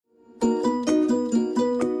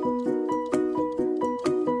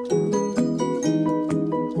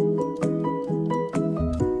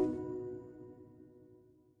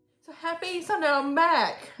no, I'm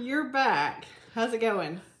back. You're back. How's it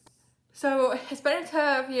going? So, it's been a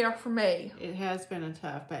tough year for me. It has been a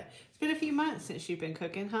tough, but it's been a few months since you've been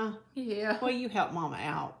cooking, huh? Yeah. Well, you helped Mama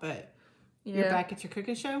out, but Yeah. you're back at your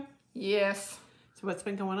cooking show? Yes. So what's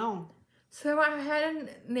been going on? So, I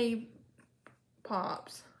had knee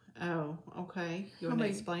pops. Oh, okay. You want to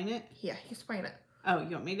explain it? Yeah, explain it. Oh,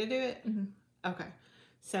 you want me to do it? Mm-hmm. Okay.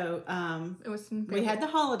 So, It was we had the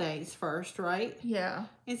holidays first, right? Yeah.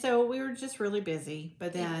 And so we were just really busy.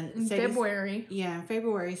 But then in February. Yeah, in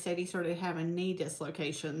February, Sadie started having knee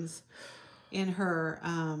dislocations in her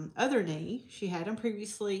other knee. She had them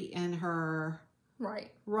previously in her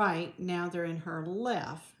right. Now they're in her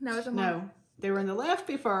left. No, they were in the left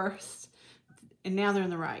first, and now they're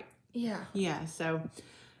in the right. Yeah. Yeah, so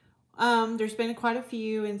there's been quite a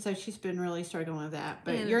few, and so she's been really struggling with that.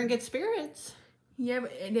 But you're in good spirits. Yeah,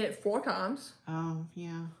 but it did it 4 times. Oh,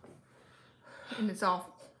 yeah. And it's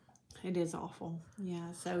awful. It is awful.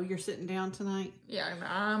 Yeah, so you're sitting down tonight? Yeah,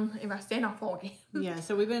 if I stand, I'll fall again. Yeah,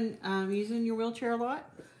 so we've been using your wheelchair a lot,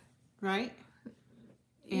 right?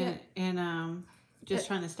 And, just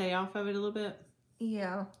trying to stay off of it a little bit?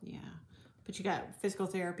 Yeah. Yeah. But you got physical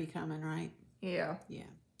therapy coming, right? Yeah. Yeah.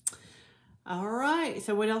 All right,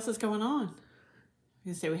 so what else is going on?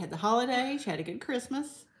 You say we had the holidays, you had a good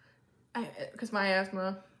Christmas. Because my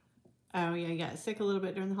asthma. Oh, yeah, you got sick a little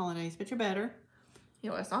bit during the holidays, but you're better. You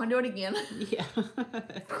know, let's not do it again. Yeah.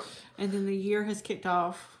 And then the year has kicked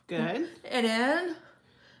off good. And then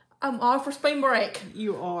I'm off for spring break.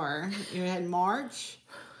 You are. You had March.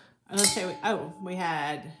 Let's say, we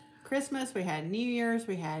had Christmas, we had New Year's,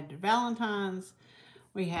 we had Valentine's,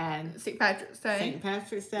 we had St. Patrick's Day. St.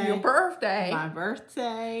 Patrick's Day. Your birthday. My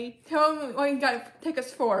birthday. Tell them what you got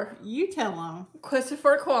tickets for. You tell them.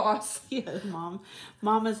 Christopher Cross. Yes, Mom.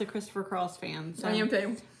 Mama's a Christopher Cross fan. So I am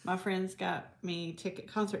too. my friends got me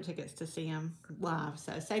concert tickets to see him live.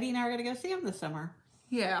 So Sadie and I are going to go see him this summer.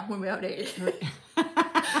 Yeah, when we're outdated.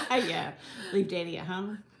 Yeah. Leave Daddy at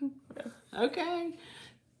home. Okay.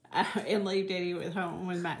 And leave Daddy at home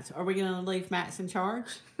with Max. Are we going to leave Max in charge?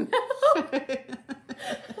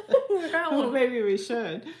 Well, maybe we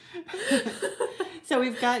should. So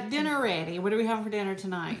we've got dinner ready. What are we having for dinner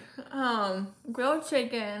tonight? Grilled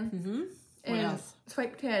chicken. Mm-hmm. What and else?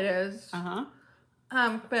 Sweet potatoes.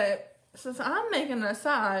 Uh-huh. But since I'm making a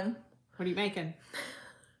side, What are you making?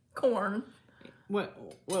 corn. What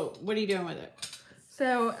are you doing with it?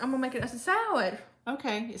 So I'm gonna make it as a salad.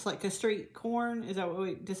 Okay, it's like a street corn. Is that what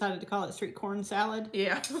we decided to call it? Street corn salad?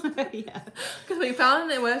 Yeah. Yeah. Because we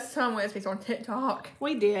found it with some recipes on TikTok.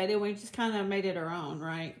 We did, and we just kind of made it our own,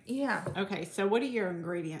 right? Yeah. Okay, so what are your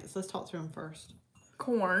ingredients? Let's talk through them first.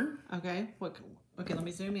 Corn. Okay. Okay, let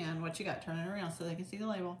me zoom in. What you got? Turn it around so they can see the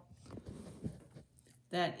label.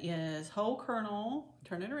 That is whole kernel.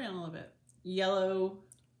 Turn it around a little bit. Yellow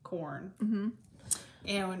corn. Mm-hmm.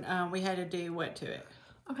 And we had to do what to it?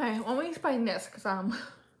 Okay, let me explain this because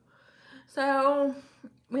so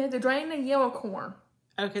we had to drain the yellow corn.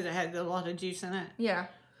 Oh, because it had a lot of juice in it? Yeah.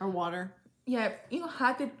 Or water? Yeah, you don't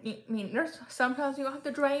have to, there's sometimes you don't have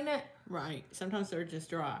to drain it. Right. Sometimes they're just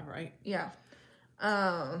dry, right? Yeah.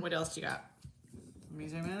 What else you got? Let me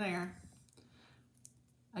zoom in there.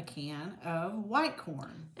 A can of white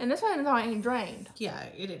corn. And this one is already drained. Yeah,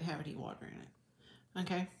 it didn't have any water in it.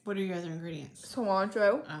 Okay. What are your other ingredients?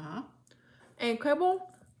 Cilantro. Uh-huh. And crumble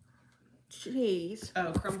cheese.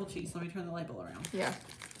 Oh, crumble cheese. Let me turn the label around. Yeah.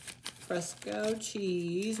 Fresco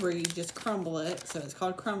cheese, where you just crumble it. So it's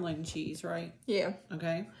called crumbling cheese, right? Yeah.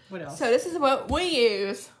 Okay. What else? So this is what we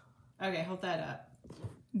use. Okay, hold that up.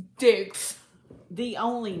 Duke's. The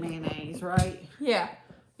only mayonnaise, right? Yeah.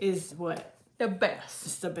 Is what? The best.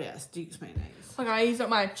 It's the best. Duke's mayonnaise. Like I use up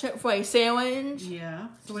my Chick-fil-A sandwich. Yeah.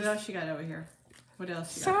 So what else you got over here? What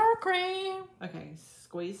else you got? Sour cream. Okay,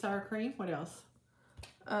 squeezed sour cream. What else?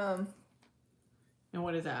 And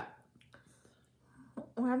what is that?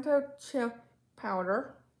 Orlando chili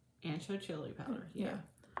powder. Ancho chili powder. Yeah.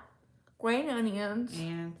 Green onions.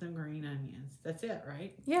 And some green onions. That's it,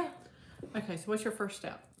 right? Yeah. Okay, so what's your first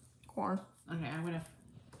step? Corn. Okay, I'm going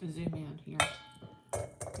to zoom in here.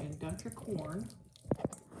 And dump your corn.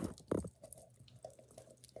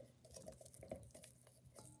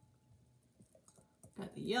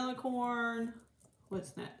 Got the yellow corn.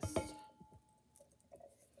 What's next?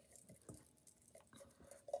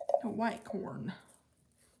 The white corn.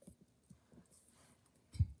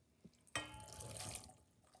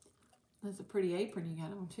 That's a pretty apron you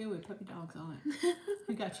got on too with puppy dogs on it.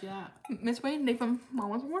 Who got you that? Miss Wendy from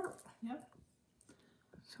Mama's Work. Yep.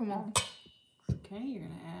 Come on. Okay, you're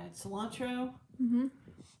gonna add cilantro. Mm-hmm.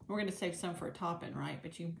 We're gonna save some for a topping, right?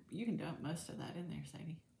 But you can dump most of that in there,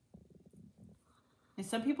 Sadie. And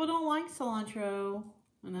some people don't like cilantro,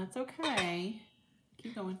 and that's okay.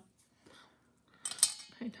 Keep going.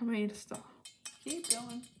 Hey, tell me to stop. Keep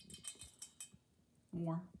going.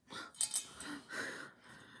 More.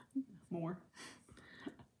 More.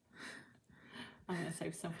 I'm going to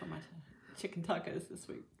save some for my chicken tacos this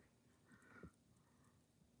week.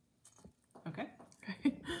 Okay.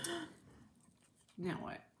 Now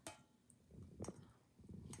what?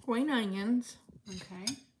 Green onions.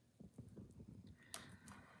 Okay.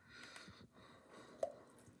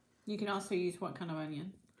 You can also use what kind of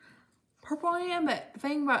onion? Purple onion, but the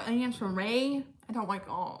thing about onions for me, I don't like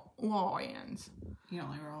all raw onions. You don't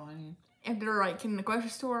like raw onion? If they're like in the grocery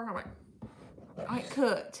store, I like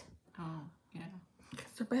cooked. Oh, yeah.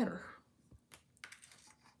 Because they're better.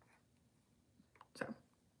 So.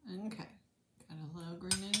 Okay. Got a little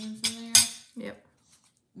green onions in there? Yep.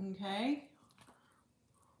 Okay.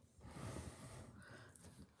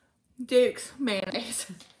 Duke's mayonnaise.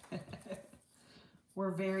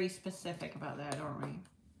 We're very specific about that, aren't we?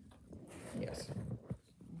 Yes.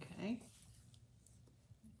 Okay.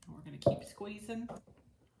 We're going to keep squeezing.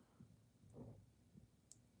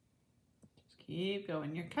 Just keep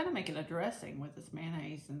going. You're kind of making a dressing with this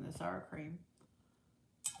mayonnaise and the sour cream.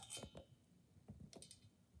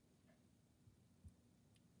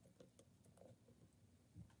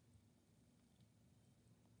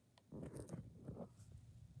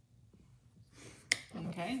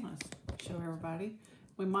 Okay, let's show everybody.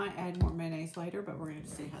 We might add more mayonnaise later, but we're going to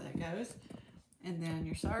see how that goes. And then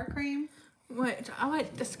your sour cream. Wait, I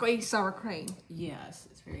like the squeezed sour cream. Yes,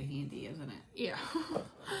 it's very handy, isn't it? Yeah.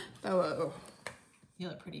 Oh. You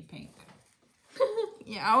look pretty pink.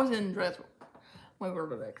 Yeah, I was in dress when we were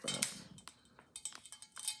today.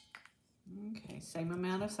 Okay, same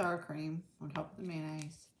amount of sour cream on top of the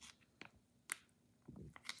mayonnaise.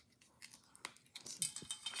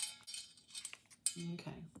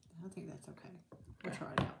 Okay, I think that's okay. We'll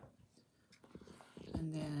try it out.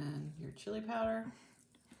 And then your chili powder.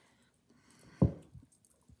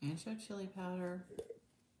 Ancho chili powder.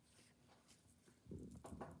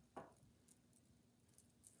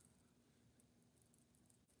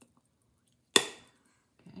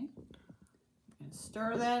 Okay. And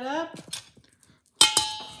stir that up.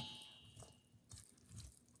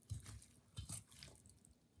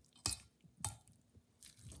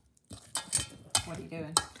 What are you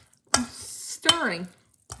doing? I'm stirring.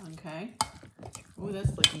 Okay. Oh,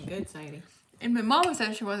 that's looking good, Sadie. And my mama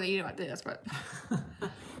said she wasn't eating like this, but...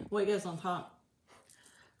 What goes on top?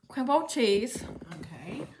 Crumbled cheese.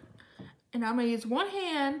 Okay. And I'm going to use one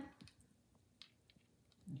hand.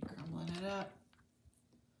 Crumbling it up.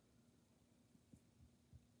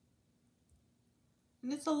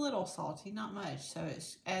 And it's a little salty, not much, so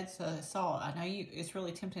it adds salt. I know it's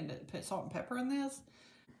really tempting to put salt and pepper in this.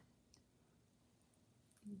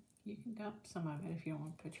 You can dump some of it if you don't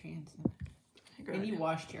want to put your hands in it. And you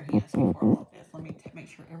washed your hands before all of this. Let me make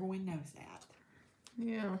sure everyone knows that.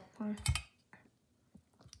 Yeah.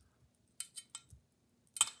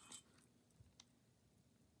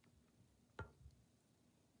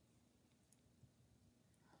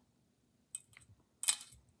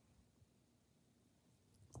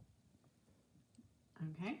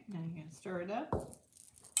 Okay, now you're going to stir it up.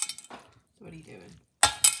 So what are you doing?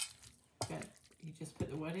 Good. You just put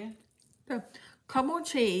the what in? The crumbled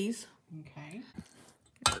cheese. Okay.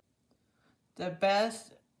 The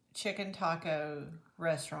best chicken taco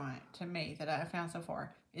restaurant to me that I've found so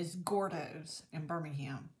far is Gordo's in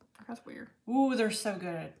Birmingham. That's weird. Ooh, they're so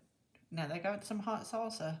good. Now they got some hot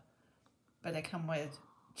salsa, but they come with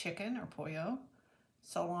chicken or pollo,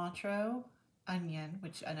 cilantro, onion,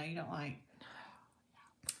 which I know you don't like,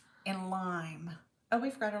 and lime. Oh, we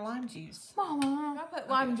forgot our lime juice. Mama, I put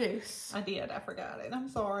lime juice. I did. I forgot it. I'm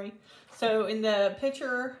sorry. So in the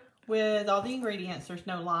picture with all the ingredients, there's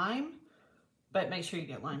no lime, but make sure you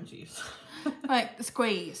get lime juice. Like the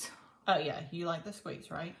squeeze. Oh, yeah. You like the squeeze,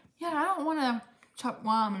 right? Yeah, I don't want to chop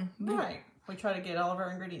lime. Right. We try to get all of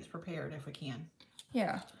our ingredients prepared if we can.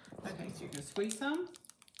 Yeah. Okay, so you're going to squeeze some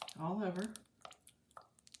all over.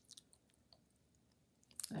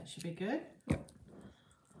 That should be good. Yep.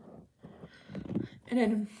 And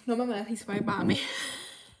then, no, my mouth, he's right by me.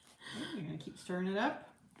 You're going to keep stirring it up.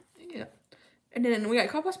 Yeah. And then we got a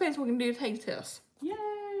couple of spoons we can do a taste test.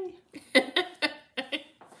 Yay!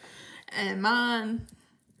 And mine.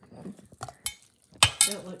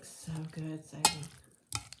 That looks so good, Sadie.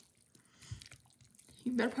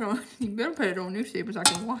 You better put it on YouTube so I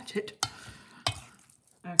can watch it.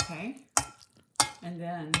 Okay. And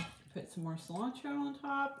then put some more cilantro on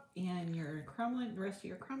top and your crumbling, the rest of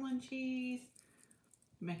your crumbling cheese.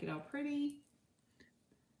 Make it all pretty.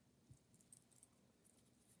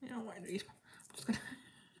 You know what? I'm just gonna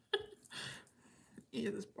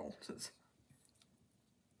eat this bowl since.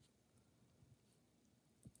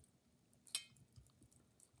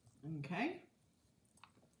 Okay.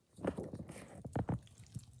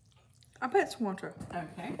 I bet cilantro.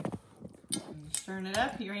 Okay. Stirring it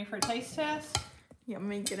up. You ready for a taste test? Yeah, let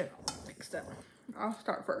me get it mixed up. I'll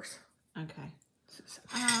start first. Okay. Since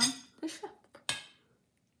the chef.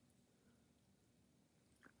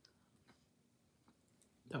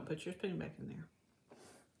 Don't put your spoon back in there.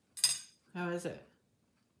 How is it?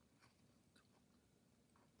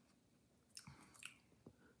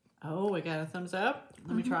 Oh, we got a thumbs up.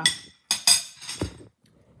 Let me try.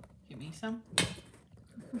 Give me some.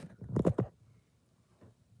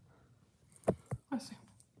 Let's see.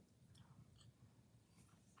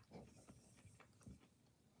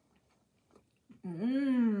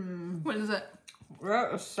 Mmm. What is it?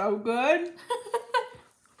 That is so good.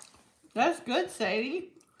 That's good, Sadie.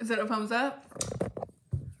 Is it a thumbs up?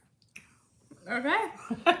 Okay.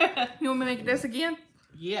 You want me to make this again?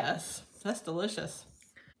 Yes, that's delicious.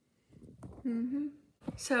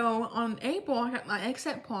 So on April, I got my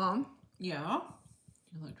exit prom. Yeah.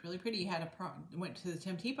 You looked really pretty. You had a prom. Went to the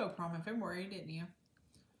Tempo prom in February, didn't you?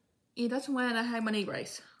 Yeah, that's when I had my knee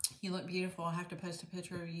brace. You look beautiful. I'll have to post a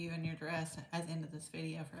picture of you in your dress at the end of this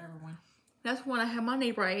video for everyone. That's when I had my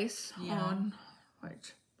knee brace Yeah. on,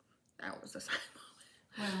 which that was the same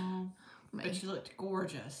Well, moment. but you looked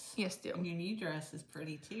gorgeous. Yes, still. And your new dress is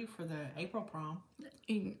pretty too for the April prom.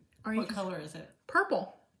 Are What color is it?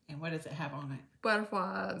 Purple. And what does it have on it?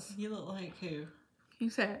 Butterflies. You look like who? You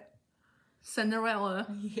said Cinderella.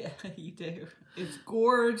 Yeah, you do. It's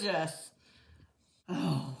gorgeous.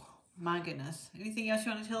 Oh, my goodness. Anything else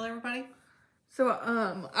you want to tell everybody? So,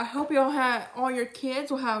 I hope y'all have, all your kids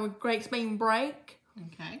will have a great spring break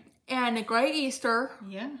Okay. and a great Easter.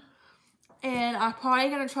 Yeah. And I'm probably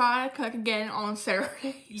going to try to cook again on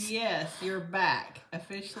Saturdays. Yes, you're back.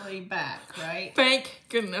 Officially back, right? Thank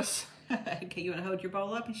goodness. Okay, you want to hold your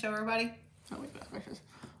bowl up and show everybody? Oh my gosh.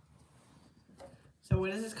 So what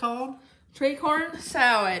is this called? Tree corn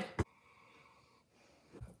salad.